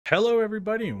Hello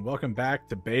everybody and welcome back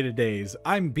to Beta Days.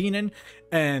 I'm Beanin,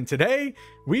 and today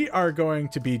we are going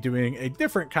to be doing a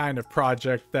different kind of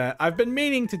project that I've been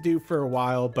meaning to do for a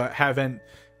while but haven't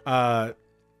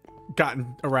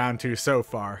gotten around to so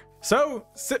far. So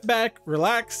sit back,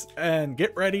 relax, and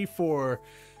get ready for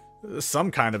some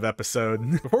kind of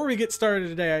episode. Before we get started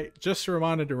today, I just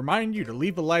wanted to remind you to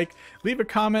leave a like, leave a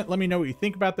comment, let me know what you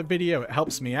think about the video. It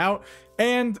helps me out.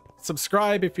 And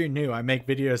subscribe if you're new. I make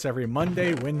videos every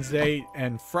Monday, Wednesday,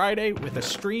 and Friday with a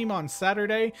stream on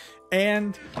Saturday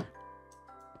and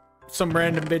some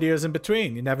random videos in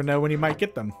between. You never know when you might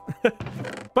get them.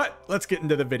 But let's get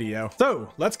into the video.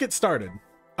 So let's get started.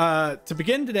 To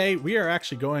begin today, we are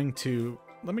actually going to,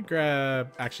 let me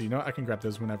grab, actually, you know what? I can grab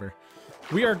those whenever.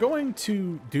 We are going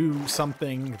to do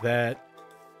something that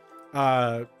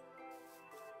I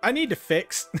need to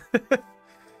fix.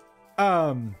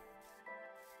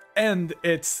 And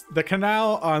it's the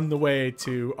canal on the way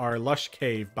to our lush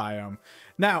cave biome.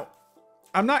 Now,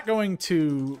 I'm not going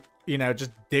to, you know,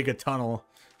 just dig a tunnel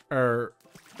or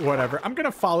whatever. I'm going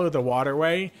to follow the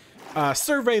waterway,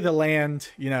 survey the land,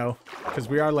 you know, because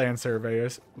we are land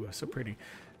surveyors. Ooh, so pretty.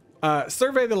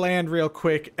 Survey the land real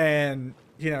quick and,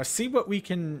 you know, see what we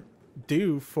can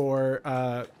do for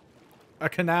a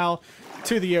canal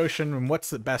to the ocean and what's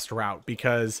the best route,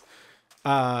 because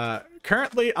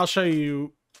currently I'll show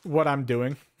you what I'm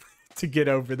doing to get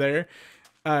over there.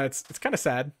 It's kind of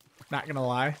sad, not gonna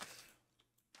lie.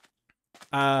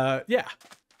 Yeah,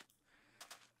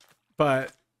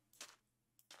 but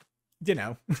you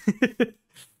know.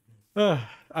 I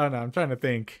don't know, I'm trying to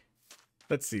think.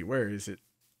 Let's see, where is it?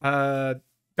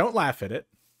 Don't laugh at it.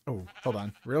 Oh, hold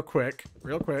on, real quick.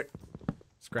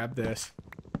 Let's grab this,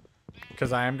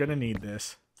 because I am gonna need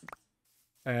this.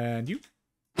 And you,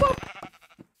 boop.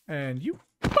 And you,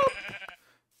 boop.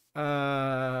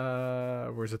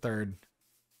 Where's the third?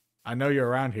 I know you're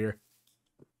around here.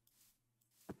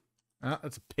 Oh,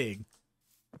 that's a pig.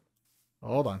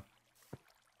 Hold on.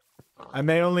 I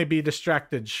may only be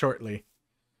distracted shortly.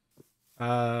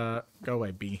 Go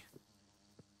away, bee.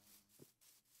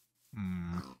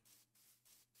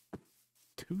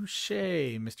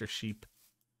 Touché, Mr. Sheep.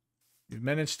 You've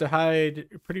managed to hide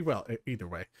pretty well, either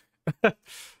way. You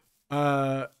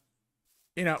know,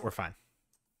 we're fine.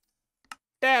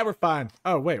 Yeah, we're fine.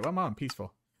 Oh, wait, well, I'm on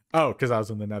peaceful. Oh, because I was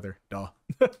in the nether. Duh.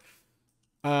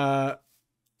 And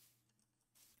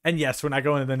yes, when I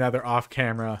go into the nether off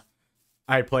camera,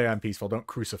 I play on peaceful. Don't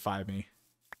crucify me.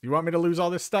 You want me to lose all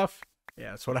this stuff?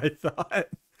 Yeah, that's what I thought.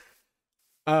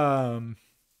 Boop.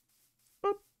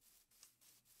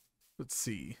 Let's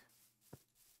see.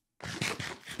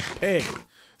 Pig.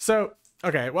 So,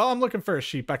 okay, while I'm looking for a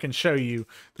sheep, I can show you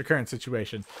the current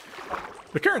situation.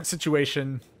 The current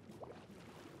situation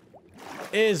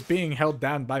is being held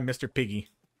down by Mr. Piggy.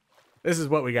 This is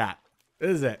what we got.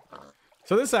 This is it.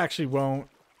 So this actually won't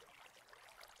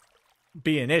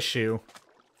be an issue.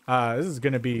 This is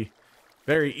going to be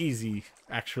very easy,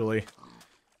 actually.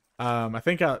 I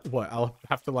think I'll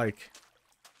have to like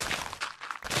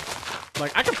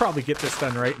I could probably get this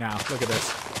done right now. Look at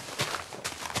this.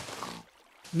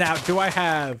 Now, do I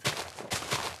have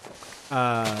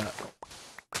a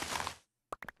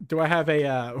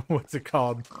what's it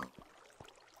called?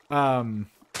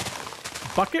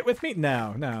 Bucket with me?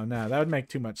 No, that would make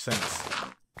too much sense.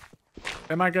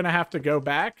 Am I gonna have to go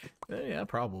back? Yeah,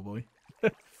 probably.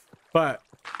 But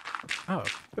oh,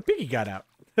 the piggy got out.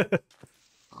 There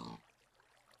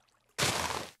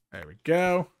we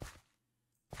go.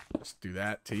 Let's do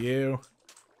that to you.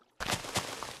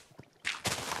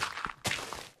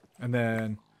 And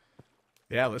then,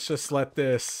 yeah, let's just let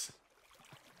this.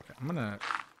 Okay, I'm gonna.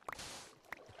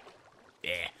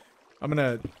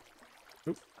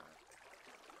 Oop.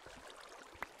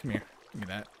 Come here. Give me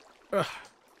that. Ugh.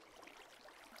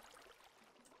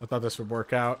 I thought this would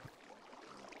work out.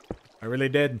 I really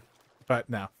did, but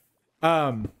no.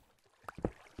 I'm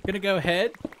gonna go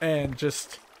ahead and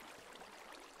just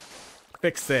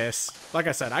fix this. Like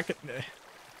I said, I could.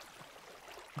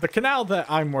 The canal that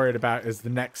I'm worried about is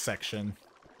the next section.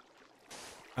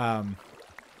 And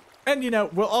you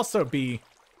know, we'll also be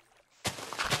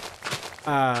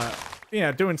you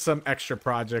know, doing some extra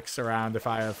projects around if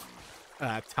I have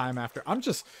time after. I'm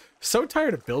just so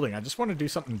tired of building. I just want to do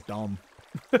something dumb.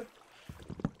 Let's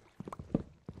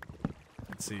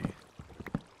see.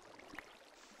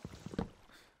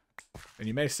 And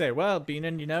you may say, well,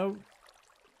 Beanin, you know,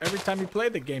 every time you play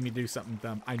the game, you do something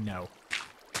dumb. I know.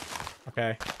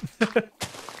 Okay.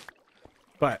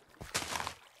 But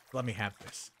let me have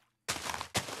this.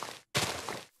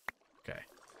 Okay.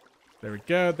 There we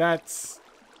go. That's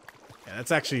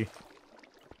actually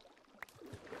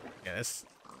Yeah,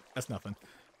 that's nothing.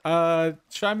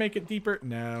 Should I make it deeper?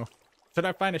 No. Should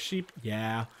I find a sheep?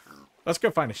 Yeah. Let's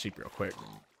go find a sheep real quick.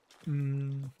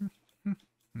 Do,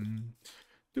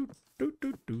 do,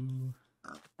 do, do.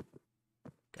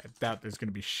 I doubt there's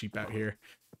gonna be sheep out here.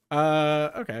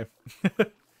 Okay.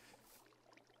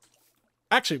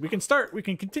 Actually, we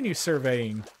can continue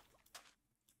surveying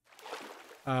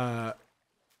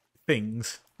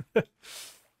things.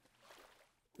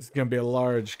 It's gonna be a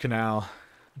large canal.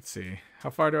 Let's see.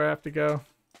 How far do I have to go?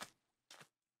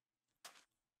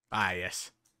 Ah,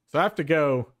 yes. So I have to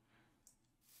go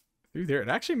through there. It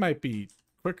actually might be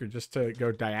quicker just to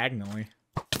go diagonally.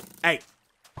 Hey!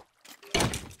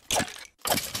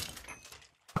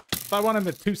 If I wanted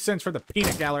the 2 cents for the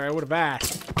peanut gallery, I would have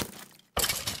asked.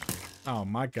 Oh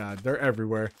my god, they're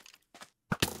everywhere.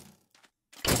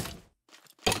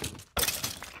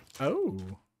 Oh.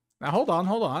 Now hold on,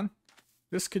 hold on.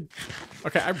 This could...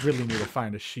 Okay, I really need to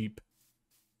find a sheep.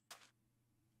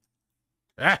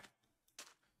 Ah!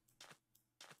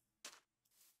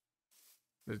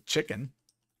 The chicken.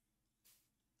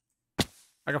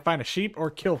 I can find a sheep or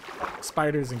kill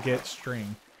spiders and get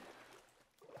string.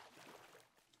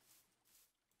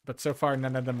 But so far,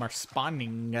 none of them are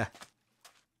spawning.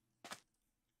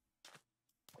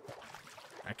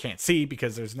 I can't see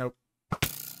because there's no...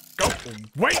 Go!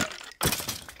 Wait!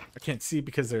 I can't see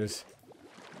because there's...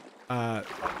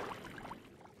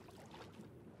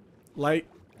 light,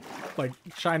 like,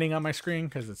 shining on my screen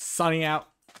because it's sunny out.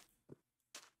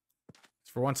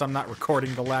 For once, I'm not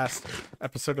recording the last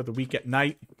episode of the week at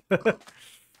night.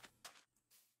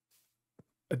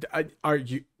 Are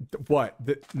you... What?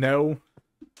 No?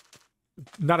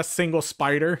 Not a single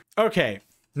spider? Okay,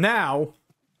 now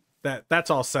that that's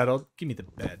all settled, give me the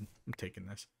bed. I'm taking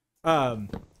this. I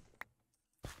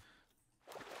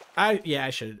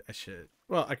should.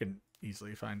 Well, I can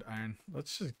easily find iron.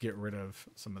 Let's just get rid of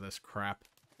some of this crap.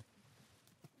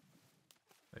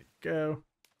 There you go.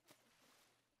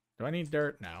 Do I need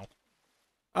dirt? No.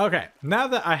 Okay, now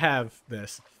that I have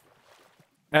this,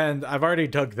 and I've already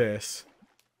dug this,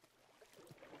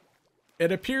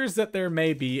 it appears that there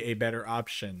may be a better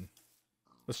option.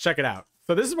 Let's check it out.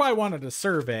 So this is why I wanted to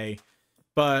survey,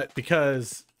 but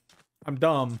because I'm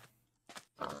dumb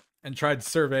and tried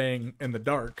surveying in the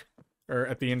dark, or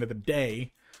at the end of the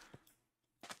day,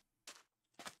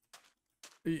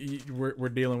 we're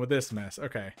dealing with this mess.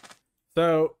 Okay.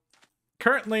 So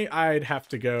currently I'd have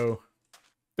to go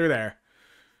through there.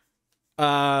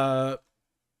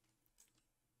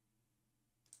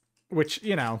 Which,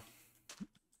 you know,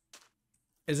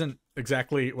 isn't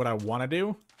exactly what I want to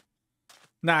do.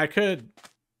 Now, I could,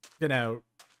 you know,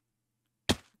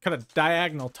 kind of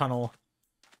diagonal tunnel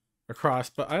across,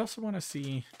 but I also want to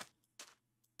see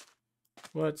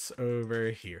what's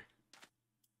over here.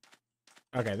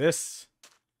 Okay, this...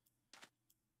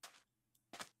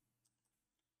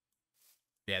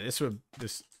 Yeah,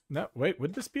 this... No, wait,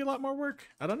 would this be a lot more work?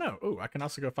 I don't know. Oh, I can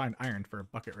also go find iron for a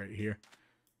bucket right here.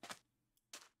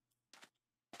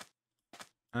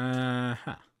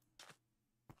 Uh-huh.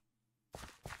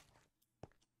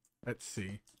 Let's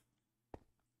see.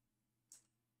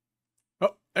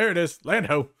 Oh, there it is. Land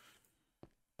ho.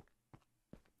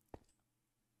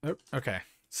 Oh, okay.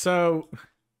 So,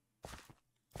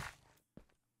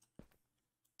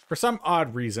 for some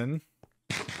odd reason...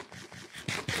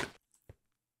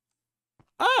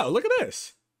 Oh, look at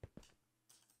this.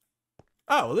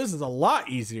 Oh, this is a lot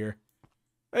easier.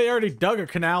 They already dug a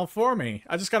canal for me.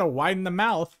 I just gotta widen the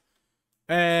mouth.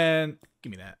 And...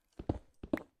 Give me that.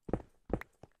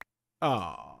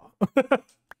 Oh.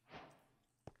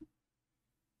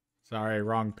 Sorry,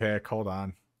 wrong pick. Hold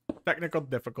on. Technical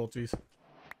difficulties.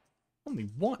 Only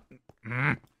one.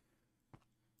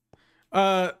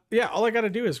 Yeah, all I gotta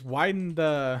do is widen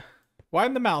the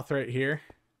mouth right here.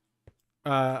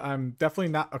 I'm definitely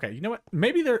not... Okay, you know what?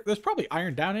 Maybe there's probably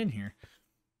iron down in here.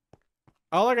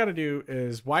 All I gotta do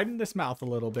is widen this mouth a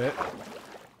little bit.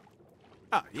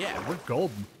 Oh, yeah, we're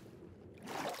golden.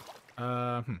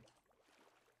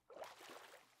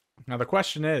 Now the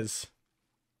question is,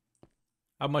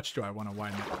 how much do I want to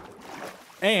widen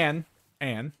it?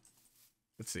 And,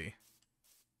 let's see.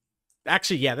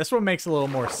 Actually, yeah, this one makes a little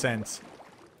more sense.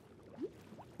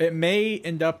 It may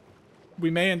end up... We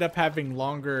may end up having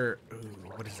longer... Ooh,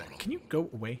 what is that? Can you go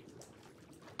away?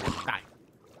 Die.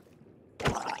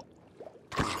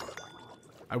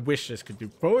 I wish this could do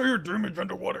fire damage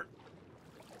underwater.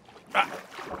 Ah.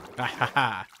 Ah, ha,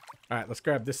 ha. Alright, let's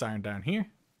grab this iron down here.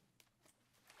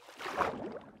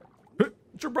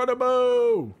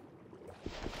 Geronimo!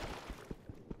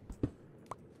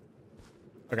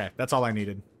 Okay, that's all I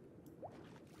needed.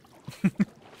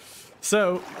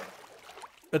 So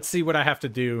let's see what I have to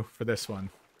do for this one.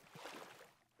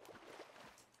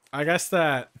 I guess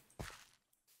that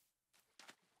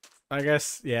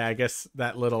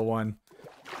that little one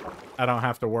I don't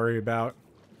have to worry about.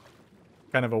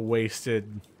 Kind of a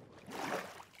wasted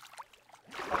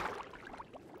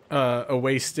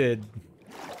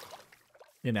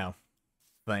you know,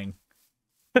 thing.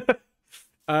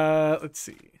 Let's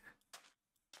see.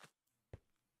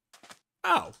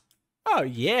 Oh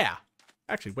yeah.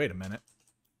 Actually, wait a minute.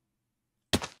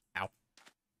 Ow.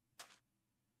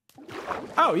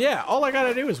 Oh yeah, all I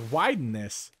gotta do is widen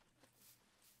this.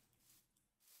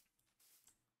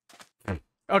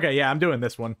 Okay, yeah, I'm doing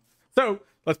this one. So,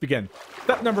 let's begin.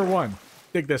 Step number 1,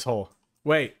 dig this hole.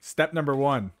 Wait, step number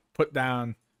 1, put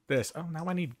down this. Oh, now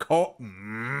I need coal.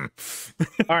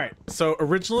 Alright, so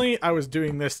originally I was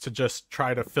doing this to just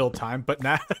try to fill time, but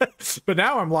now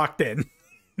I'm locked in.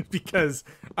 Because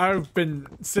I've been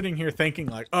sitting here thinking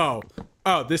like, oh,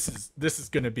 this is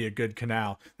gonna be a good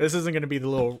canal. This isn't gonna be the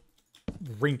little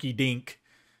rinky-dink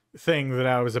thing that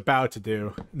I was about to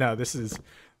do. No, this is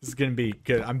gonna be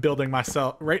good. I'm building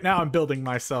myself right now. I'm building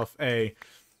myself a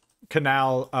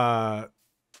canal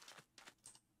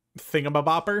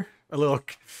thingamabopper, a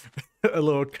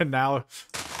little canal.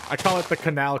 I call it the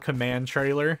canal command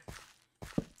trailer.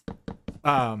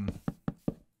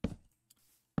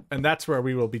 And that's where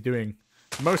we will be doing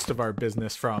most of our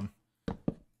business from.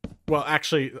 Well,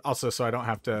 actually, also so I don't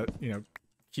have to, you know,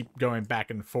 keep going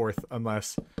back and forth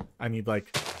unless I need,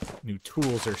 like, new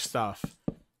tools or stuff.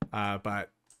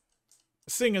 But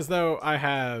seeing as though I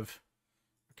have...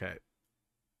 Okay.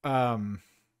 You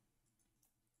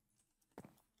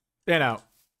know.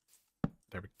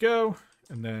 There we go.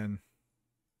 And then...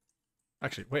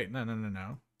 Actually, wait. No.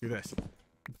 Do this.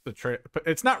 The but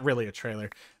it's not really a trailer.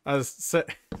 I was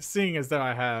seeing as though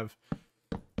I have...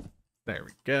 There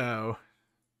we go.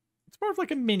 It's more of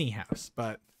like a mini house,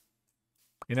 but...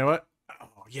 You know what?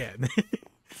 Oh, yeah.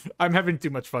 I'm having too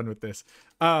much fun with this.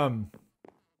 But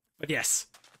yes.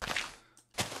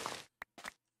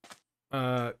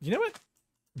 You know what?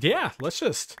 Yeah, let's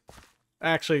just...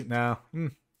 Actually, no.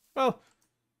 Well...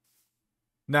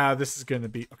 Nah, this is gonna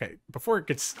be... Okay, before it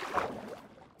gets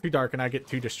too dark and I get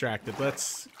too distracted,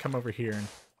 let's come over here and...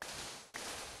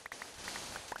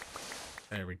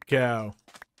 There we go.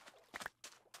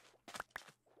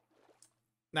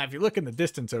 Now, if you look in the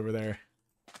distance over there,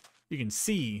 you can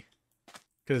see...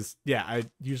 Because, yeah, I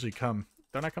usually come...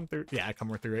 Don't I come through? Yeah, I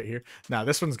come through right here. Now,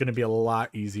 this one's gonna be a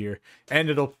lot easier. And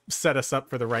it'll set us up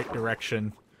for the right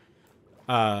direction.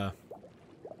 You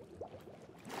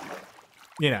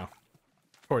know...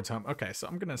 Towards home. Okay, so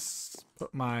I'm gonna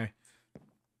put my...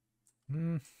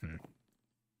 I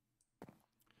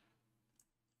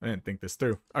didn't think this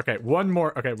through. Okay, one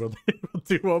more. Okay, we'll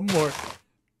do one more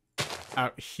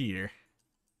out here.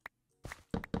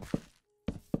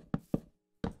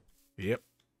 Yep.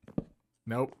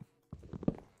 Nope.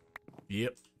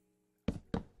 Yep.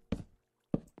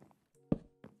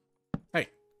 Hey.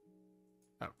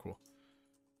 Oh, cool.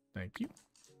 Thank you.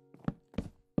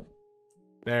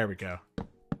 There we go.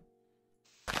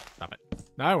 Stop it.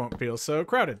 Now I won't feel so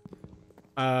crowded.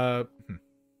 Okay,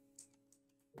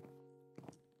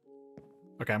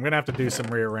 I'm gonna have to do some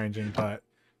rearranging, but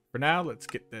for now, let's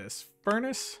get this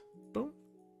furnace. Boom.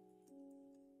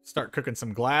 Start cooking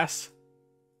some glass.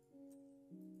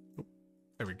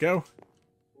 There we go.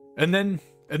 And then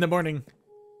in the morning,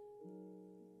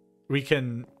 we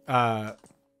can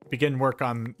begin work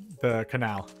on the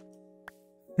canal.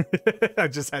 I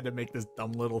just had to make this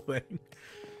dumb little thing.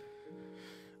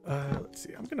 Let's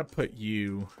see. I'm gonna put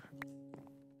you.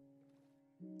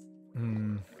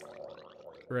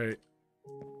 Right.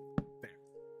 There.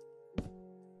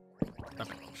 Stop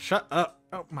it. Shut up!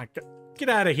 Oh my god! Get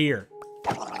out of here!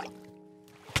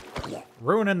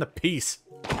 Ruining the peace.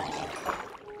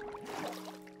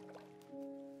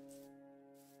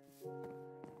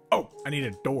 Oh, I need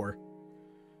a door.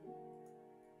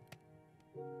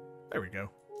 There we go.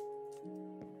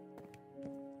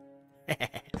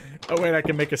 Oh wait, I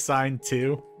can make a sign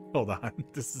too. Hold on.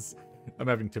 I'm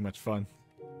having too much fun.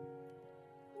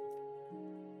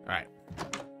 Alright.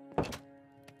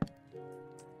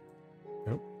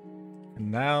 Nope.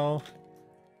 Canal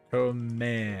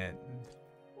command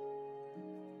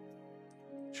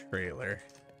trailer.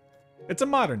 It's a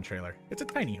modern trailer. It's a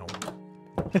tiny home.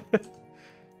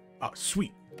 Oh,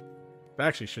 sweet. That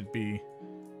actually should be...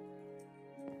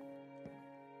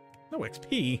 No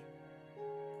XP.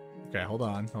 Okay, hold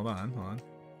on.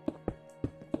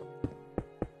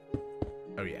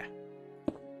 Oh, yeah.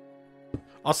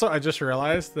 Also, I just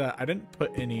realized that I didn't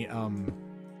put any,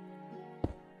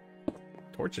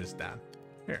 torches torches down.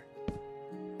 Here.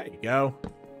 There you go.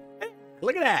 Hey,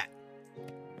 look at that.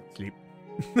 Sleep.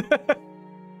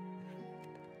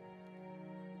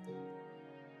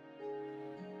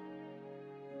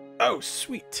 Oh,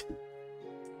 sweet.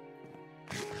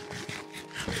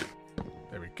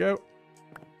 There we go.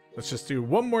 Let's just do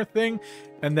one more thing,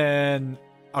 and then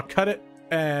I'll cut it,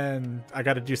 and I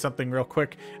got to do something real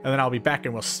quick, and then I'll be back,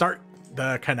 and we'll start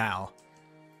the canal.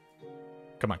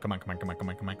 Come on, come on, come on, come on, come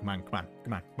on, come on, come on, come on,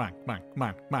 come on, come on, come on, come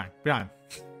on, come on,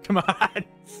 come on, come on.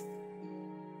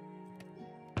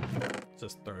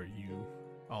 Just throw you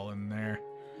all in there.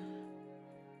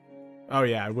 Oh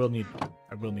yeah, I will need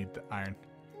the iron.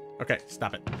 Okay,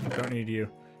 stop it. Don't need you.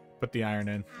 Put the iron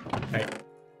in. Hey,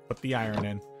 put the iron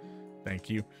in. Thank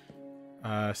you.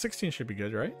 16 should be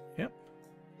good, right? Yep.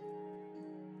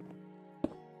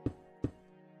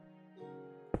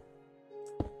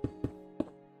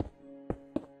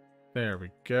 There we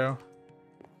go.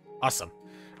 Awesome.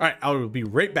 All right, I will be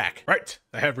right back. Right,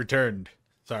 I have returned.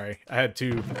 Sorry, I had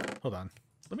to... Hold on.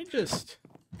 Let me just...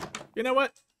 You know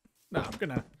what? No, I'm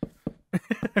gonna...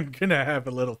 I'm gonna have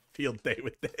a little field day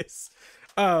with this.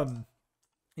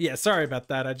 Yeah, sorry about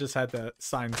that. I just had to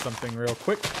sign something real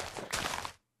quick.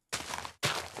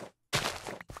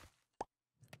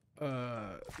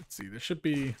 Let's see. There should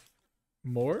be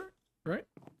more, right?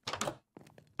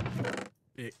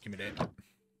 Yeah, give me that.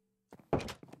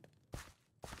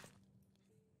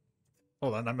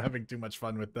 Hold on, I'm having too much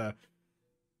fun with the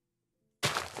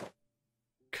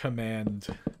command,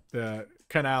 the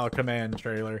canal command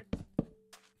trailer.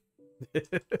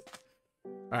 All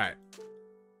right.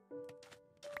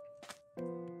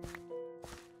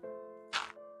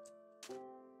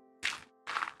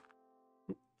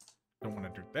 Don't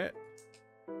want to do that.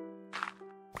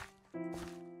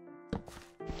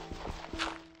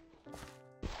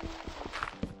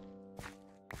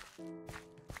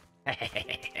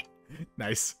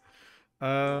 Nice.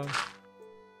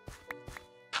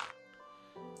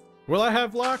 Will I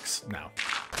have locks? No.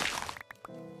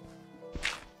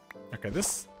 Okay,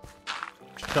 this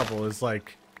shovel is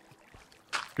like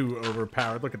too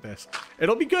overpowered. Look at this.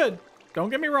 It'll be good.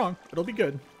 Don't get me wrong. It'll be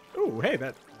good. Oh, hey,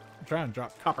 that I'm trying to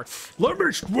drop copper. Let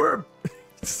me swim.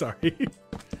 Sorry.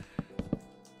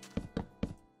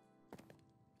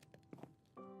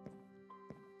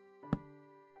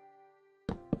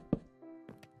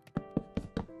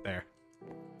 There.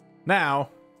 Now,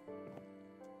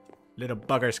 little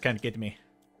buggers can't get me.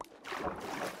 All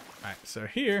right, so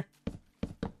here.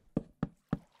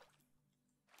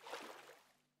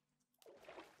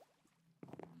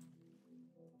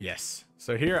 Yes.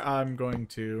 So here I'm going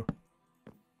to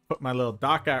put my little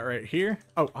dock out right here.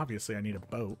 Oh, obviously I need a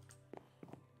boat.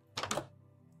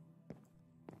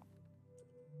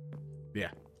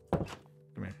 Yeah.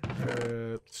 Come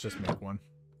here. Let's just make one.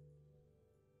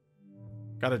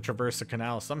 Gotta traverse the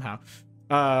canal somehow.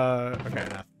 Okay,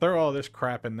 now throw all this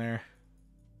crap in there.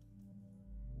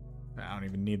 I don't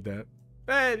even need that.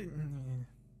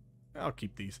 I'll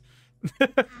keep these.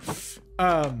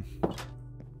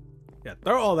 Yeah,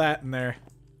 throw all that in there.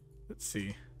 Let's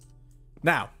see.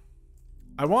 Now,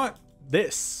 I want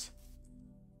this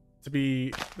to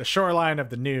be the shoreline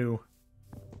of the new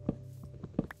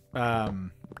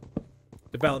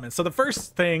development. So the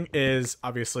first thing is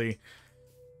obviously,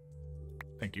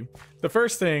 thank you. The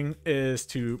first thing is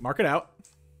to mark it out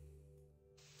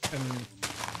and,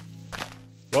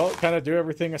 well, kind of do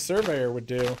everything a surveyor would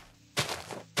do.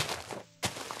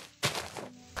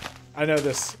 I know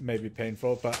this may be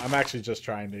painful, but I'm actually just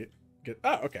trying to get...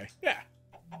 Oh, okay. Yeah.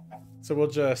 So we'll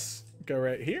just go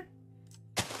right here.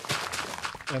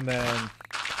 And then,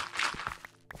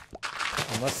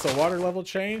 unless the water level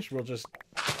changed, we'll just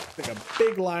take a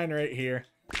big line right here.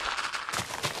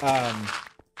 And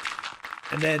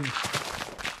then,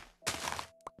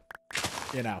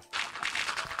 you know,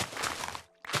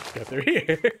 go through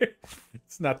here.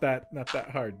 It's not that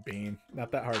hard bean. Not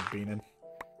that hard beaning.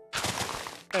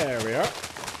 There we are.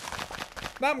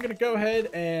 Now I'm going to go ahead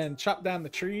and chop down the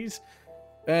trees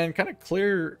and kind of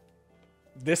clear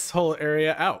this whole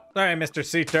area out. Sorry, Mr.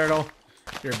 Sea Turtle.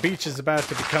 Your beach is about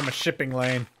to become a shipping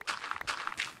lane.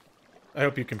 I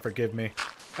hope you can forgive me.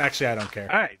 Actually, I don't care.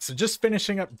 All right, so just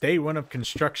finishing up day one of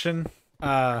construction.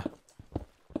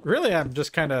 Really, I'm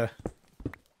just kind of...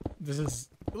 This is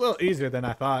a little easier than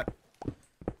I thought.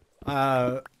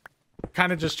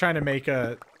 Kind of just trying to make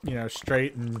a, you know,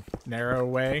 straight and narrow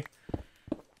way.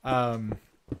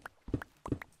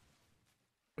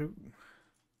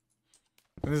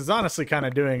 This is honestly kind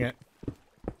of doing it,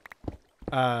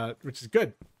 which is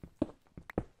good.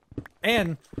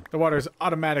 And the water is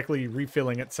automatically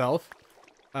refilling itself,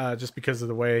 just because of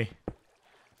the way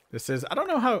this is. I don't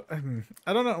know how,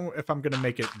 I don't know if I'm going to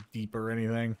make it deep or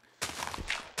anything.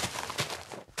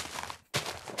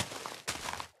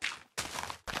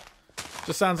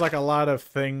 Just sounds like a lot of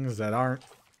things that aren't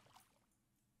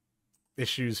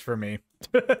issues for me.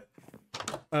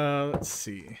 Let's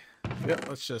see. Yep,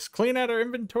 let's just clean out our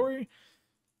inventory.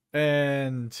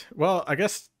 And, well, I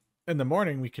guess in the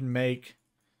morning we can make...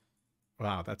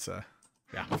 Wow, that's a...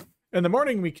 Yeah. In the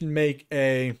morning we can make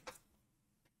a...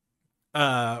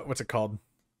 what's it called?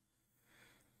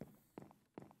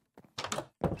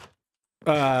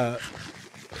 In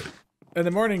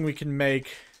the morning we can make...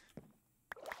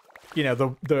 You know,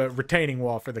 the retaining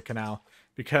wall for the canal.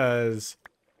 Because...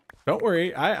 Don't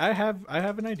worry, I have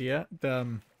an idea.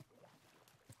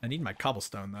 I need my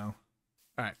cobblestone though.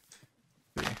 Alright.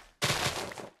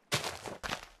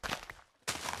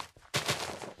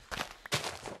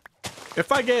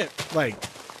 If I get like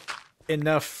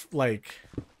enough like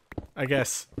I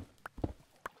guess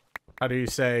how do you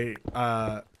say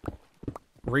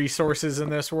resources in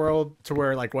this world to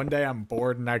where like one day I'm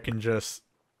bored and I can just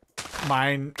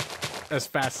mine as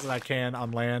fast as I can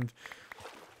on land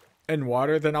and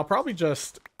water, then I'll probably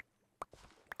just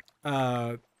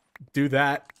do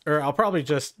that, or I'll probably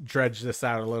just dredge this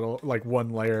out a little, like one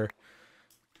layer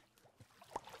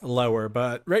lower.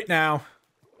 But right now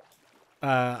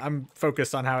I'm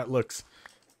focused on how it looks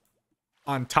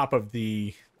on top of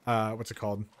the what's it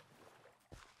called,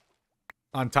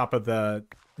 on top of the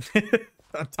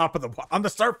on the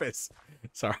surface.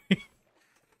 Sorry.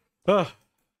 Ugh,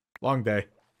 long day.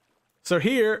 So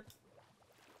here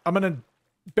I'm gonna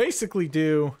basically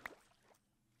do,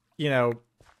 you know,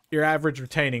 your average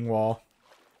retaining wall.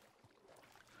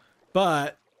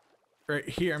 But right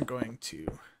here I'm going to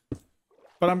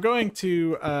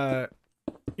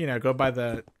you know, go by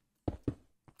the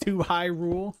too high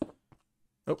rule.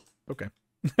 Oh, okay.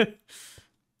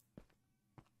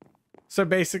 So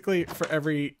basically for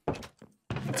every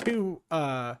two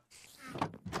I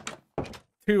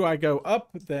go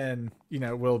up, then, you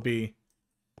know, we'll be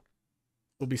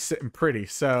sitting pretty.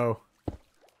 So,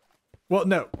 well,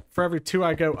 no, for every 2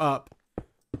 I go up,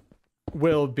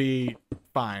 we'll be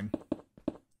fine.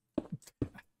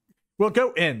 We'll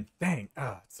go in. Dang,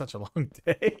 it's such a long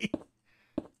day.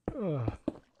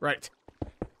 Right.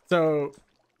 So,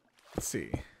 let's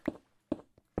see.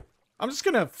 I'm just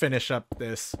gonna finish up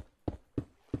this.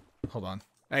 Hold on.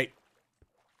 Hey,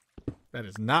 that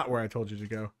is not where I told you to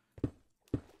go.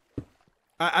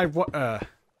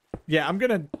 Yeah, I'm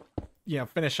gonna, you know,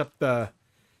 finish up the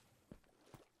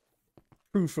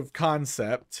proof of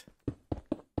concept.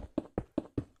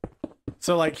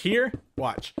 So like here,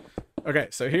 watch. Okay,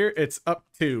 so here it's up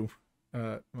to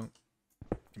well,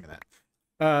 give me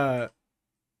that.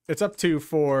 It's up to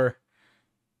for,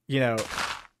 you know,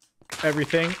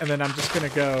 everything, and then I'm just gonna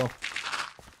go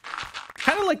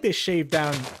kind of like they shave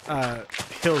down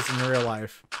hills in real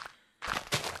life.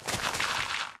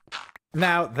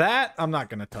 Now that I'm not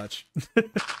gonna touch.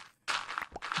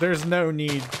 There's no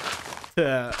need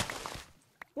to,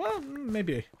 well,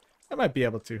 maybe I might be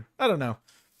able to. I don't know.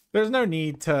 There's no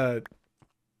need to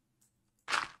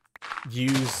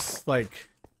use, like,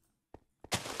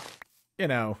 you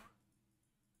know,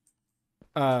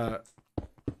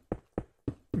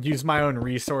 use my own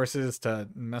resources to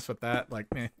mess with that. Like,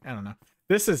 I don't know.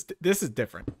 This is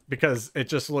different because it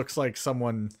just looks like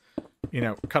someone, you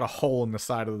know, cut a hole in the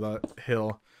side of the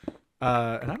hill.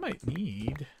 And I might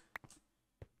need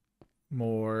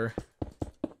more.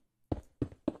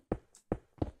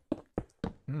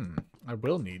 I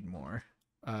will need more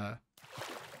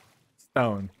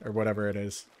stone or whatever it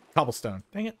is. Cobblestone.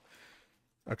 Dang it.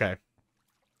 Okay.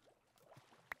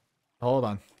 Hold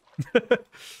on.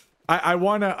 I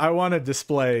wanna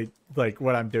display like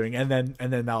what I'm doing, and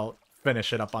then I'll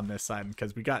finish it up on this side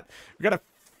because we got a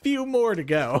few more to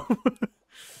go.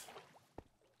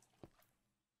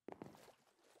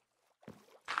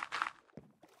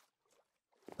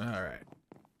 All right.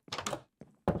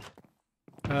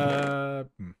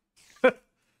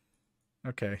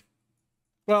 Okay.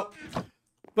 Well,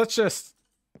 let's just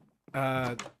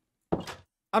I'm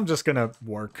just gonna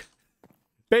work.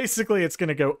 Basically, it's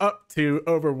gonna go up to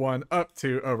over 1, up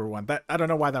to over 1. That, I don't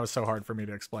know why that was so hard for me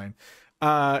to explain.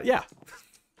 Yeah.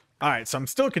 All right, so I'm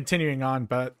still continuing on,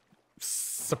 but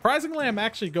surprisingly, I'm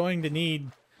actually going to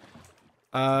need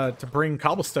to bring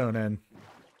cobblestone in.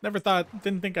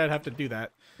 Didn't think I'd have to do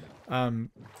that.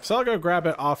 So I'll go grab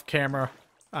it off camera.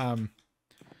 Don't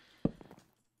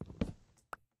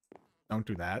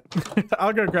do that.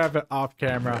 I'll go grab it off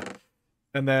camera,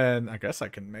 and then I guess I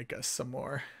can make us some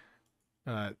more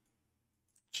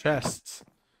chests.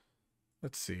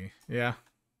 Let's see. Yeah.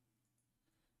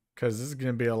 because this is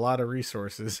going to be a lot of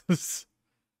resources.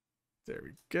 There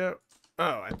we go.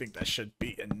 Oh, I think that should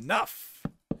be enough.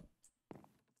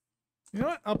 You know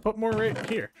what? I'll put more right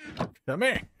here. Come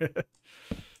here.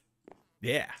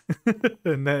 Yeah.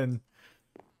 And then,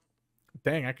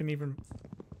 dang, I can even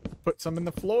put some in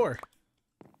the floor.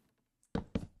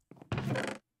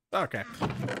 Okay.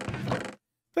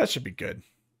 That should be good.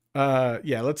 Yeah,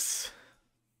 I'm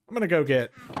gonna go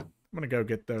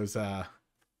get those the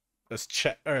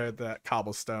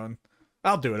cobblestone.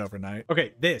 I'll do it overnight.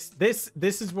 Okay, this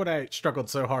is what I struggled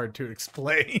so hard to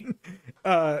explain.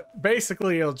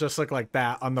 Basically it'll just look like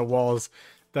that on the walls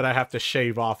that I have to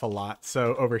shave off a lot.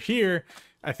 So over here,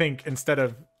 I think instead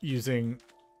of using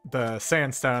the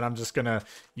sandstone, I'm just gonna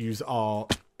use all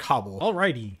cobble.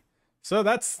 Alrighty. So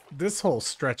that's this whole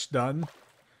stretch done.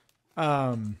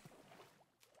 Isn't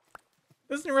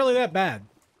really that bad,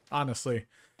 honestly.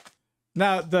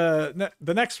 Now the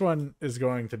next one is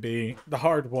going to be the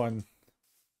hard one.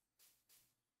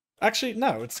 Actually,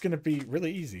 no, it's going to be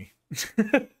really easy.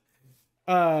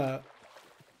 The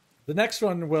next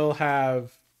one will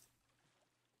have...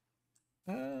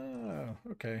 Oh,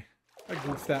 okay. I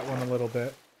goofed that one a little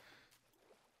bit.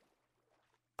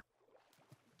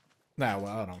 Nah,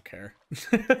 well, I don't care.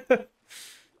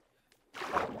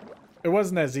 It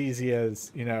wasn't as easy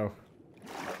as, you know,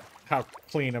 how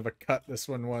clean of a cut this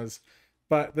one was.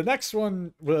 But the next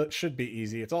one should be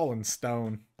easy. It's all in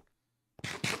stone.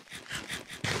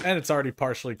 And it's already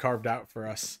partially carved out for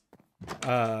us.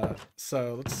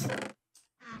 So let's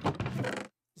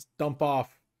dump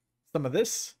off some of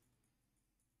this.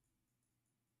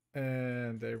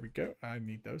 And there we go. I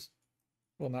need those.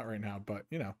 Well, not right now, but,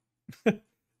 you know,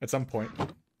 at some point.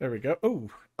 There we go. Oh,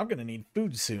 I'm going to need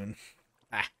food soon.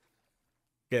 Ah,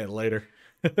 get it later.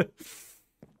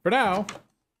 For now.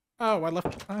 Oh,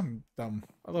 I'm dumb.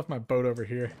 I left my boat over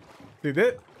here. See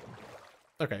that?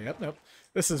 Okay, yep, nope.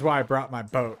 This is why I brought my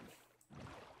boat.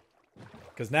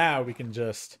 Because now we can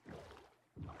just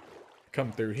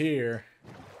come through here.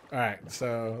 Alright,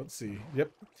 so let's see.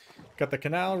 Yep. Got the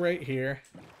canal right here.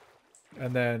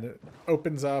 And then it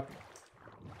opens up.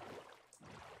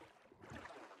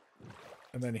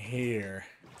 And then here.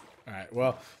 Alright,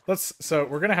 well, so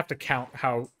we're going to have to count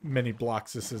how many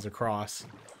blocks this is across.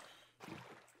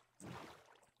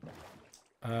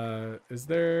 Is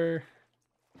there...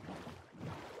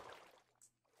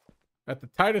 At the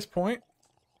tightest point,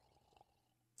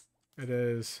 it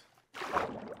is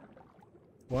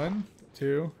 1,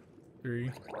 2,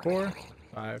 3, 4,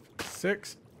 5,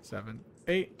 6, 7,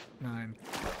 8, 9,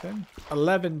 10,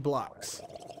 11 blocks.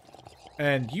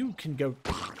 And you can go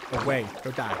away.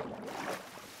 Go die.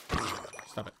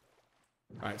 Stop it.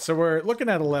 Alright, so we're looking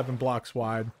at 11 blocks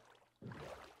wide.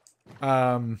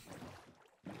 Let's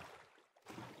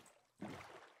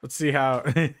see how...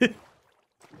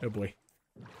 Oh boy.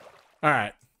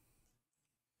 Alright.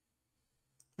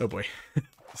 Oh boy.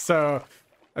 So,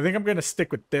 I think I'm going to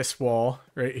stick with this wall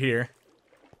right here.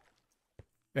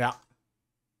 Yeah.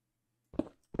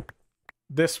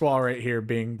 This wall right here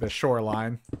being the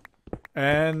shoreline.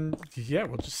 And, yeah,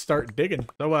 we'll just start digging.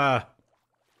 So,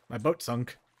 my boat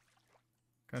sunk.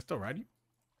 Can I still ride you?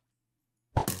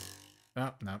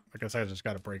 Oh, no. I guess I just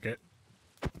got to break it.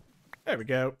 There we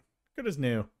go. Good as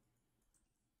new.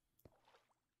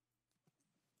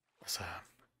 So,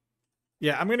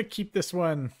 yeah, I'm going to keep this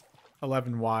one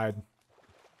 11 wide.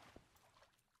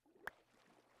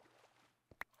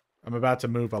 I'm about to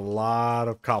move a lot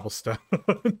of cobblestone.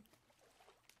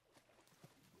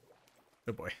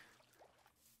 Oh boy.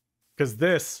 Because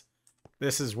this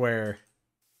is where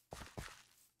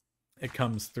it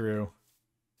comes through.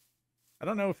 I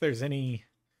don't know if there's any...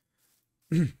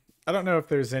 I don't know if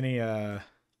there's any... No,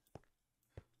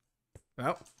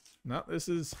 this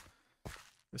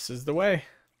is the way.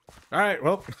 Alright,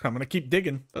 well, I'm gonna keep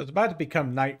digging. So it's about to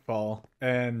become nightfall,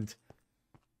 and...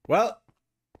 Well...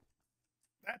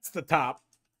 That's the top.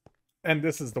 And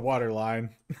this is the water line.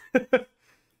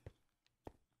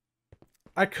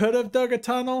 I could have dug a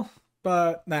tunnel,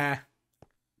 but nah.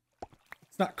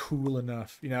 It's not cool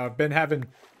enough. You know, I've been having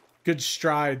good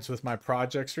strides with my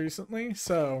projects recently,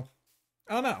 so...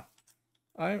 I don't know.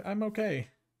 I'm okay.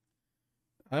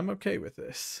 I'm okay with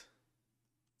this.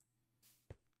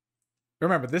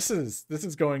 Remember, this is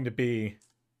going to be...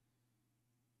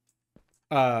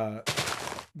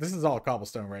 this is all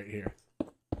cobblestone right here.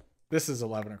 This is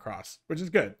 11 across, which is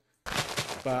good.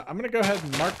 But I'm going to go ahead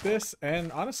and mark this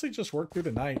and honestly just work through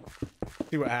the night.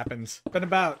 See what happens. Been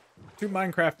about 2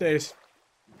 Minecraft days.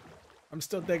 I'm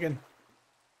still digging.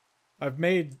 I've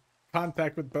made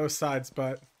contact with both sides,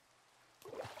 but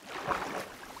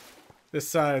this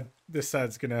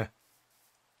side's going to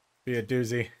Be a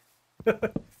doozy.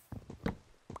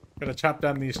 Gotta chop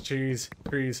down these trees.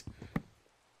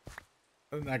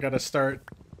 And I gotta start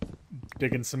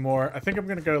digging some more. I think I'm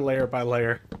gonna go layer by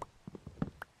layer.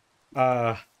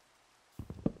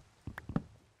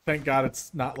 Thank God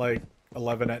it's not like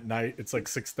 11 at night. It's like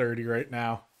 6:30 right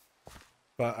now.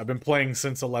 But I've been playing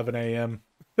since 11 a.m.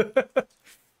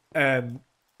 And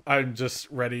I'm just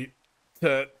ready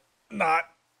to not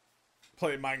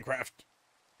play Minecraft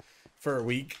for a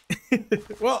week.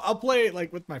 Well, I'll play it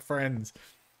like with my friends.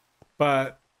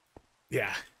 But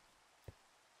yeah.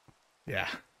 Yeah.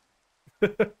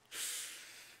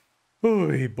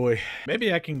 Oh boy.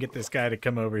 Maybe I can get this guy to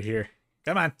come over here.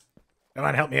 Come on. Come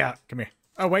on, help me out. Come here.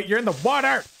 Oh wait, you're in the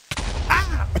water!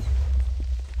 Ah!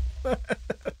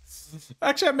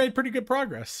 Actually, I made pretty good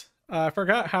progress. I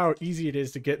forgot how easy it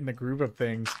is to get in the groove of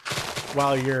things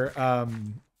while you're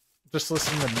just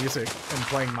listening to music and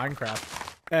playing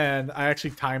Minecraft. And I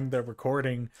actually timed the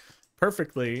recording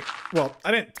perfectly. Well,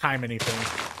 I didn't time anything.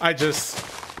 I just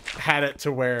had it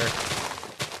to where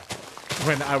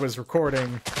when I was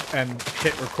recording and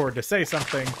hit record to say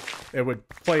something, it would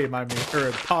play my music,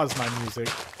 or pause my music.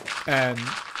 And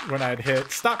when I'd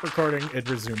hit stop recording, it'd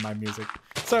resume my music.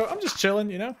 So I'm just chilling,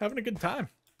 you know, having a good time.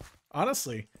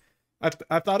 Honestly,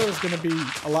 I thought it was going to be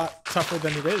a lot tougher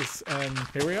than it is. And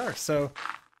here we are. So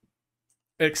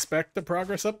expect the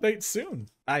progress update soon.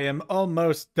 I am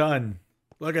almost done.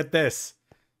 Look at this.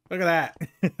 Look at that.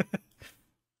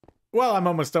 Well, I'm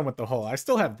almost done with the hole. I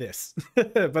still have this.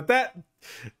 But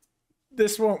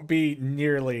this won't be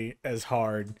nearly as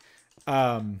hard.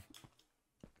 Yeah,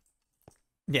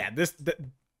 this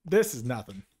is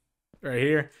nothing right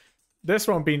here. This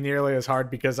won't be nearly as hard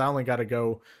because I only got to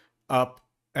go up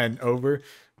and over.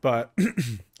 But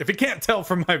if you can't tell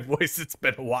from my voice, it's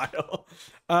been a while.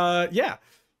 Yeah,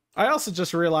 I also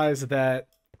just realized that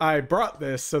I brought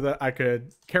this so that I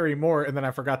could carry more, and then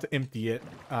I forgot to empty it.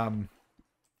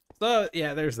 So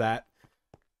yeah, there's that.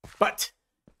 But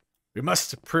we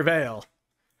must prevail.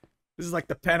 This is like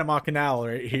the Panama Canal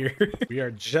right here. We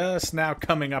are just now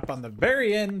coming up on the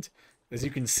very end, as you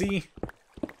can see.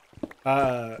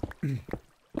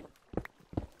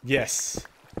 Yes.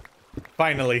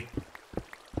 Finally.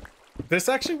 This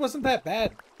actually wasn't that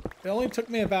bad. It only took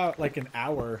me about like an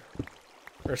hour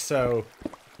or so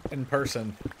in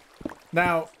person.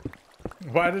 Now,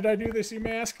 why did I do this, you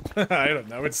may ask? I don't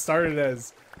know. It started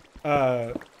as,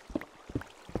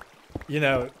 you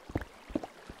know,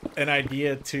 an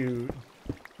idea to,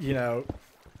 you know,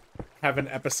 have an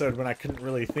episode when I couldn't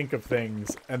really think of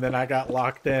things, and then I got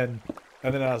locked in,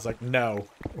 and then I was like, no,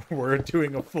 we're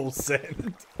doing a full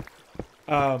send.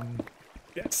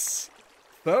 Yes.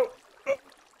 So,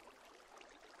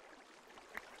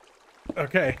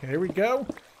 okay, here we go,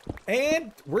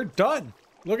 and we're done.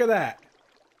 Look at that.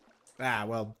 Ah,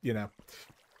 well, you know,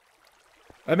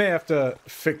 I may have to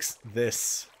fix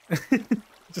this.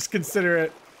 Just consider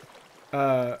it.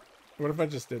 What if I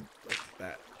just did like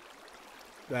that?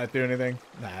 Did that do anything?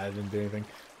 Nah, it didn't do anything.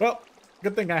 Well,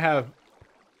 good thing I have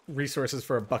resources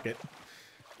for a bucket.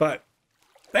 But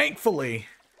thankfully,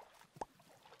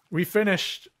 we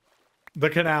finished the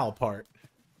canal part.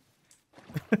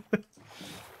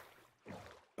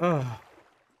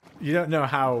 You don't know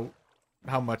how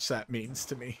much that means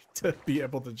to me to be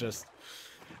able to just.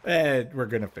 We're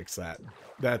gonna fix that.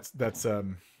 That's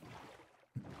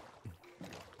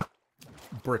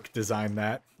Brick design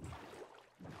that.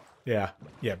 Yeah,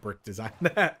 Brick design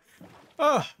that.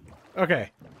 Oh,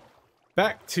 okay.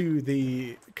 Back to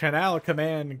the Canal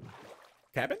Command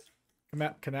cabin?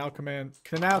 Canal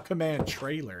Command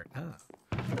trailer. Ah,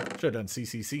 should have done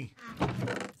CCC.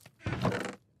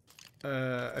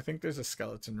 I think there's a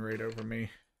skeleton right over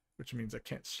me, which means I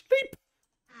can't sleep.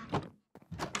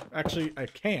 Actually, I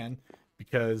can,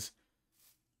 because...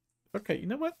 Okay, you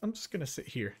know what? I'm just gonna sit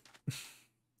here.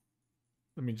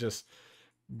 Let me just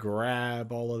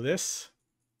grab all of this.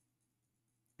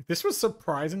 This was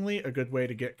surprisingly a good way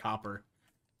to get copper.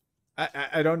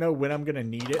 I don't know when I'm gonna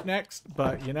need it next,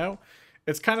 but you know,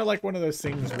 it's kind of like one of those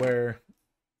things where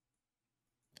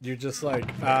you're just like,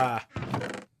 I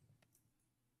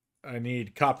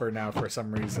need copper now for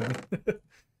some reason.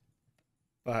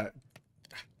 But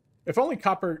if only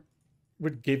copper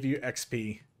would give you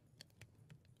XP.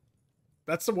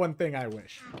 That's the one thing I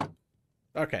wish.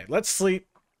 Okay, let's sleep.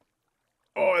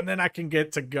 Oh, and then I can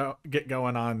get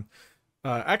going on.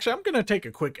 Actually, I'm gonna take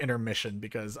a quick intermission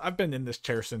because I've been in this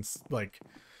chair since like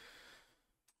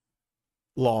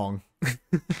long.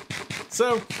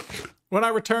 So when I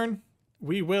return,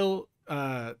 we will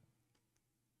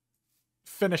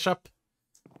finish up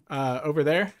over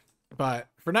there. But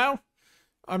for now,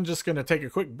 I'm just going to take a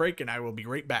quick break and I will be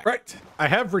right back. Right. I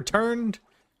have returned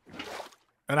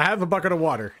and I have a bucket of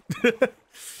water.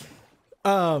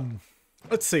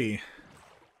 Let's see.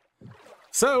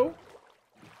 So,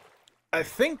 I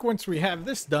think once we have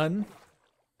this done,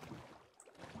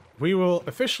 we will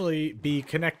officially be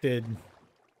connected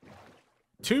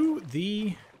to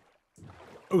the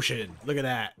ocean. Look at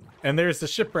that. And there's the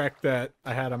shipwreck that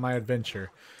I had on my adventure.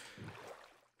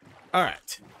 All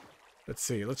right. Let's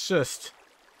see. Let's just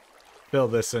fill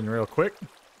this in real quick.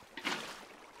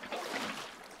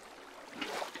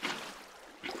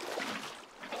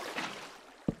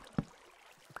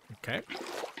 Okay.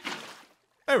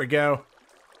 There we go.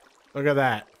 Look at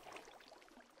that.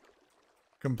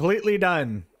 Completely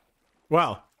done.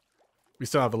 Well, we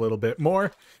still have a little bit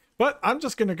more, but I'm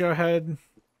just going to go ahead and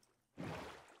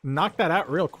knock that out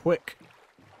real quick.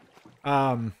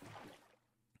 Because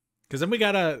then we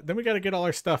gotta get all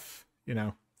our stuff, you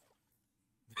know,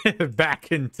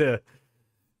 back into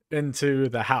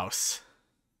the house.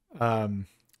 So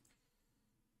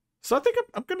I think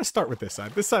I'm gonna start with this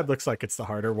side. This side looks like it's the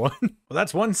harder one. Well,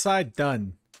 that's one side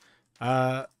done.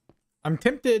 I'm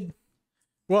tempted.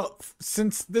 Well,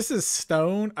 since this is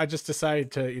stone, I just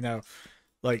decided to, you know,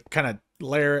 like kind of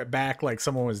layer it back like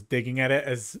someone was digging at it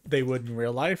as they would in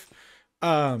real life.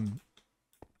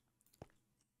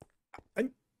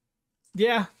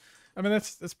 Yeah, I mean,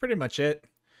 that's pretty much it.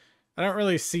 I don't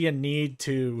really see a need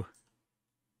to...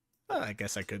 Well, I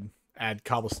guess I could add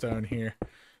cobblestone here.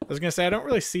 I was gonna say, I don't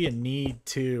really see a need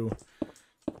to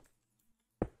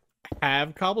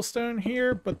have cobblestone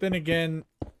here, but then again,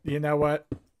 you know what?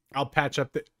 I'll patch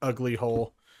up the ugly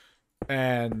hole,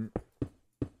 and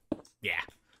yeah.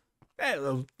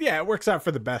 Yeah, it works out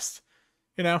for the best,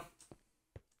 you know?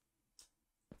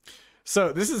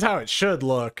 So this is how it should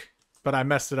look, but I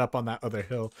messed it up on that other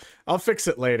hill. I'll fix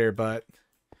it later, but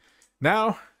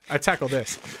now I tackle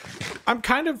this. I'm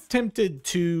kind of tempted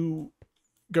to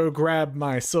go grab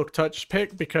my silk touch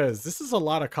pick because this is a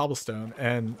lot of cobblestone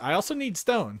and I also need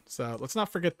stone. So let's not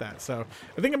forget that. So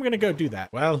I think I'm going to go do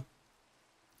that. Well,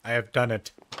 I have done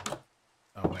it.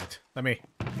 Oh, wait. Let me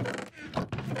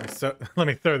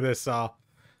throw this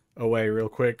away real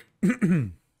quick.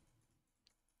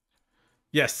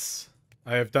 Yes,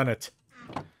 I have done it.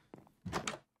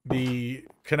 The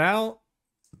canal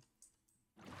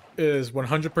is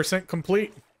 100%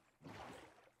 complete.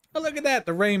 Oh, look at that.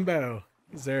 The rainbow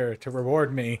is there to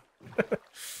reward me.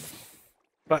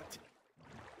 But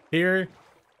here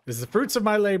is the fruits of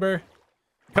my labor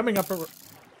coming up.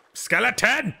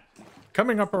 Skeleton!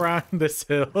 Coming up around this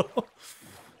hill.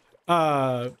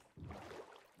 Oh,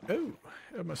 I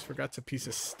almost forgot a piece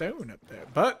of stone up there.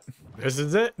 But this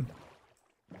is it.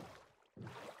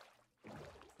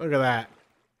 Look at that.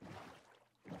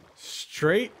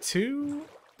 Straight to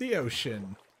the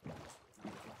ocean.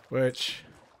 Which,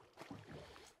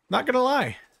 not gonna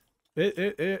lie,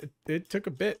 it took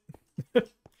a bit.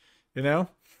 You know?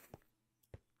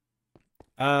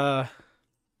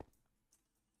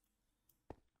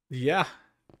 Yeah.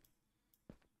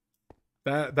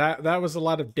 That was a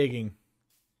lot of digging.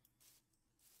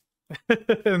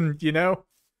 And, you know,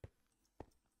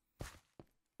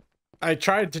 I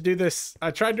tried to do this.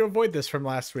 I tried to avoid this from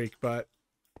last week, but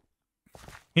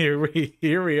here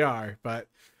we are. But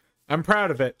I'm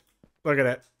proud of it. Look at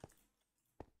it.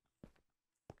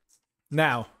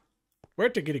 Now, where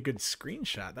to get a good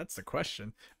screenshot? That's the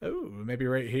question. Oh, maybe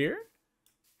right here?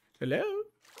 Hello?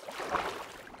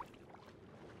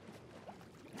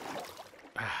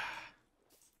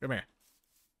 Come here.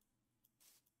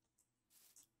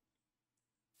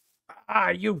 Ah,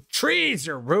 you trees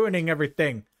are ruining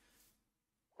everything.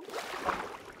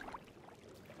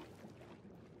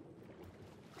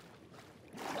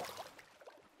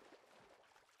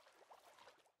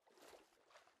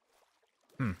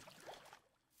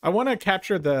 I want to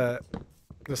capture the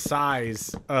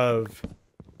size of,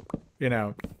 you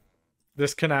know,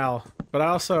 this canal, but I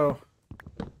also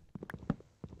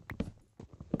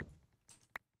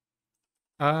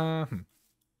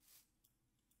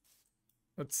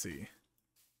let's see.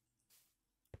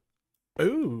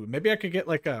 Ooh, maybe I could get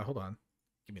like a, hold on.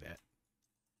 Give me that.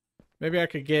 Maybe I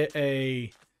could get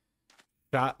a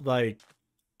shot like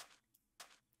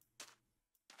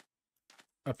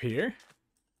up here.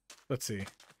 Let's see.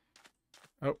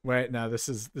 Oh, wait, no, this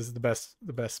is the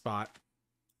best spot.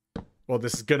 Well,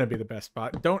 this is gonna be the best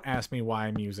spot. Don't ask me why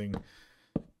I'm using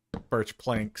birch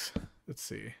planks. Let's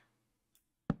see.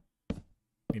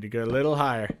 Need to go a little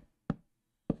higher.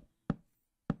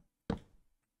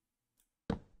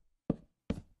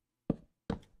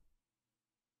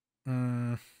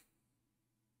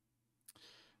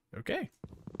 Okay.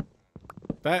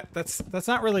 That's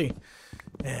not really...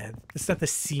 it's not the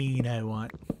scene I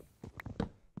want.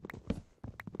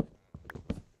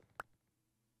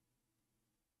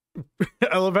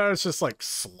 I love how it's just like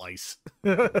slice.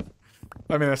 I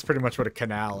mean, that's pretty much what a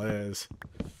canal is.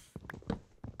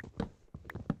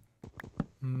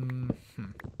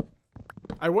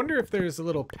 I wonder if there's a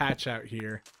little patch out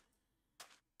here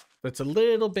that's a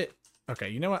little bit... Okay,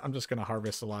 you know what? I'm just going to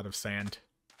harvest a lot of sand.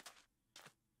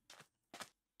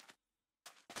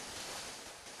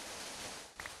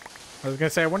 I was going to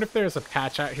say, I wonder if there's a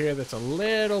patch out here that's a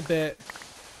little bit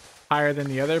higher than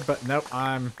the other, but nope,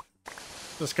 I'm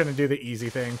just going to do the easy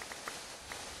thing.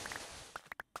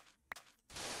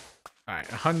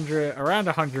 Alright, around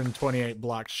 128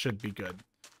 blocks should be good.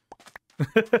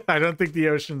 I don't think the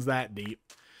ocean's that deep.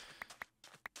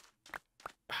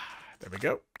 There we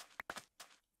go.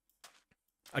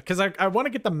 Because I want to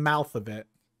get the mouth of it.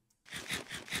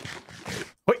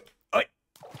 Wait, wait.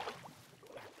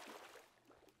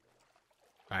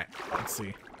 Alright, let's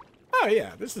see. Oh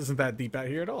yeah, this isn't that deep out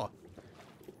here at all.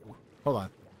 Hold on.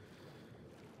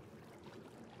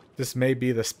 This may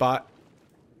be the spot.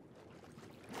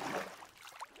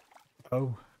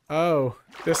 Oh. Oh,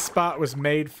 this spot was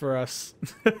made for us.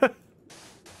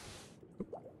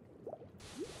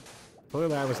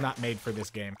 Clearly I was not made for this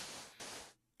game.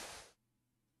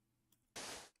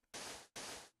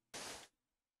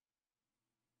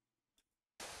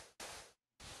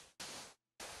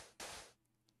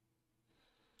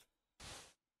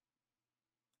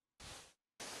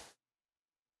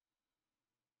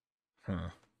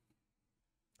 Huh.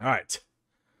 All right.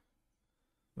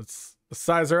 Let's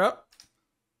size her up.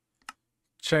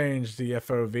 Change the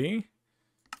FOV.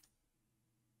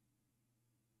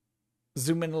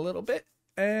 Zoom in a little bit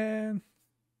and...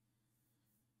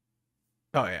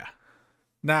 Oh yeah.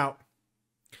 Now...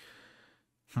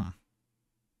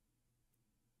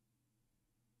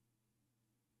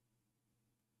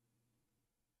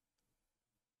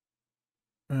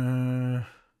 You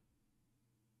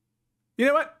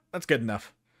know what? That's good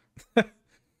enough.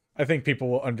 I think people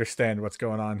will understand what's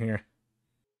going on here.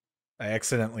 I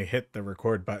accidentally hit the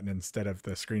record button instead of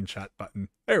the screenshot button.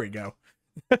 There we go.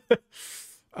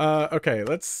 Okay,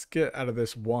 let's get out of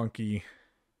this wonky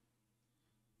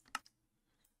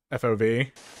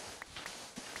FOV.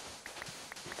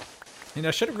 You know,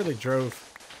 I should have really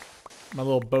drove my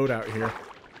little boat out here.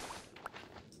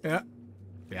 Yeah.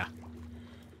 Yeah.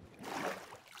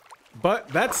 But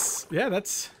that's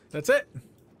it.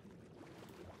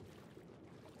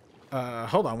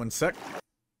 Hold on one sec.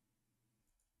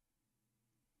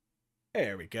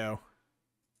 There we go.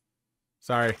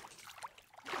 Sorry.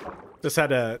 Just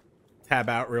had to tab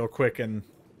out real quick and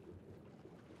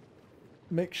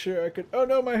make sure I could... Oh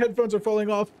no, my headphones are falling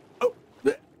off. Oh.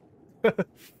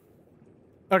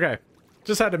 Okay.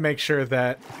 Just had to make sure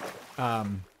that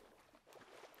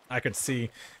I could see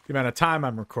the amount of time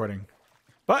I'm recording.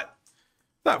 But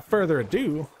without further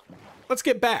ado, let's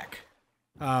get back.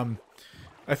 I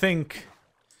think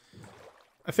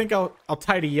I'll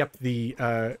tidy up the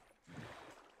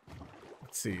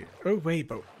let's see. Oh wait,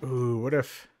 but ooh, what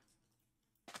if...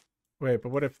 Wait, but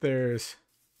what if there's...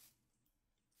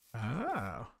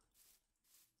 Oh.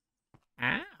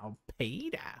 Ow,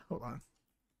 Peter. Hold on.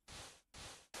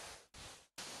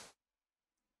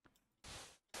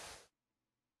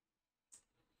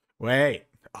 Wait.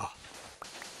 Oh.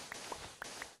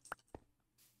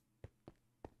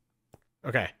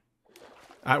 Okay.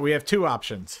 We have two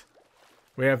options.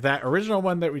 We have that original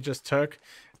one that we just took.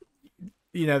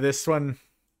 You know, this one,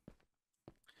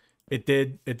 it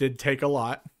did take a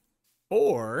lot.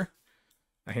 Or,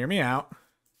 now hear me out,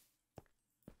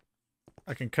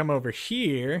 I can come over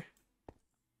here,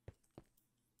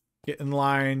 get in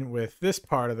line with this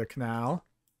part of the canal,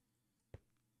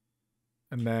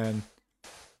 and then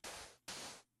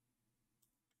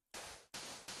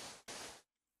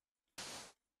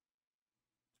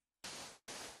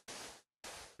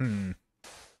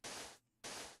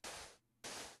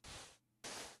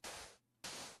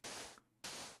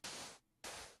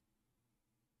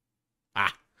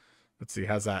let's see,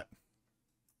 how's that?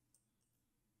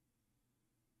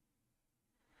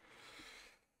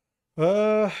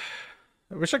 I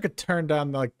wish I could turn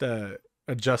down like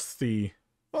adjust the...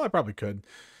 Well, I probably could.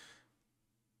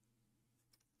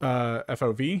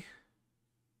 FOV.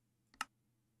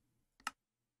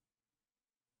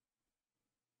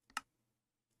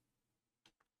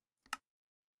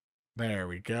 There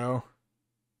we go.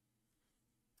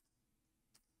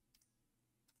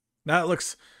 Now it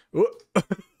looks...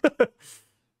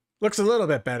 looks a little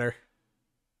bit better.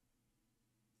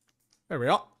 There we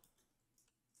go.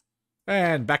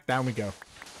 And back down we go.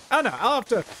 I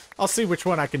don't know. I'll see which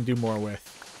one I can do more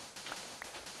with.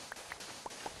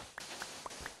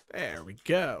 There we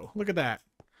go. Look at that.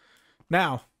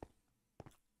 Now.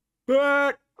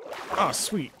 Oh,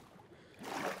 sweet.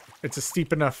 It's a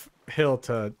steep enough hill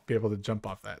to be able to jump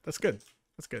off that. That's good.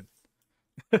 That's good.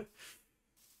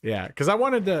 Yeah, because I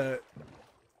wanted to,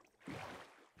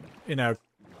 you know,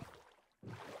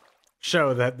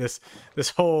 show that this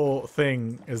whole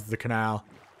thing is the canal.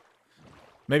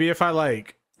 Maybe if I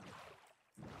like,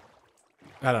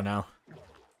 I don't know.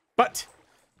 But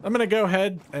I'm gonna go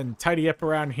ahead and tidy up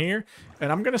around here,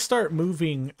 and I'm gonna start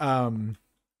moving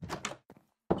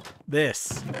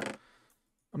this.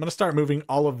 I'm gonna start moving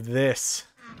all of this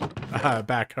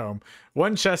back home,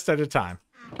 one chest at a time.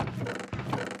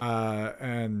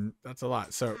 And that's a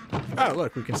lot. So, oh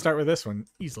look, we can start with this one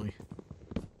easily.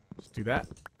 Just do that.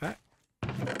 That.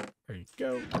 There you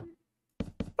go.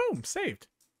 Boom, saved.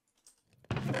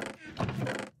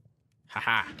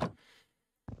 Haha.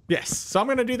 Yes, so I'm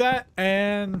gonna do that,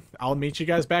 and I'll meet you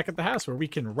guys back at the house where we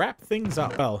can wrap things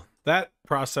up. Well, that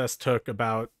process took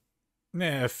about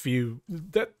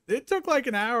it took like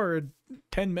an hour,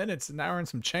 10 minutes, an hour and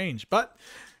some change, but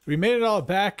we made it all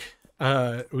back.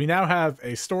 We now have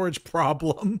a storage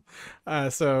problem,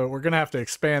 so we're gonna have to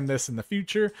expand this in the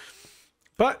future,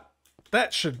 but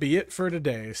that should be it for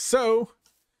today. So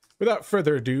without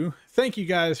further ado, thank you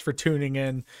guys for tuning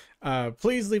in.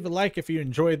 Please leave a like if you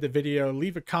enjoyed the video,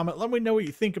 leave a comment, let me know what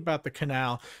you think about the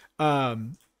canal,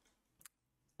 and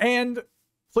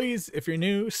please, if you're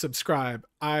new, subscribe.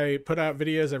 I put out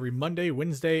videos every Monday,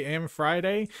 Wednesday, and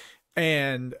Friday,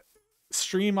 and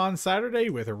stream on Saturday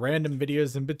with random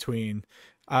videos in between.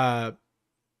 Yeah,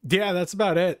 that's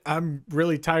about it. I'm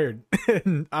really tired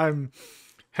and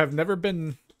have never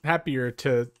been happier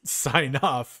to sign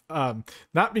off.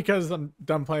 Not because I'm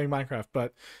done playing Minecraft,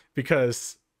 but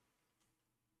because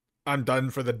I'm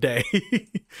done for the day.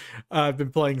 I've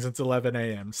been playing since 11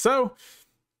 a.m. So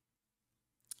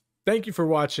thank you for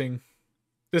watching.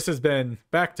 This has been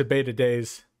Back to Beta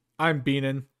Days. I'm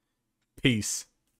Beanin. Peace.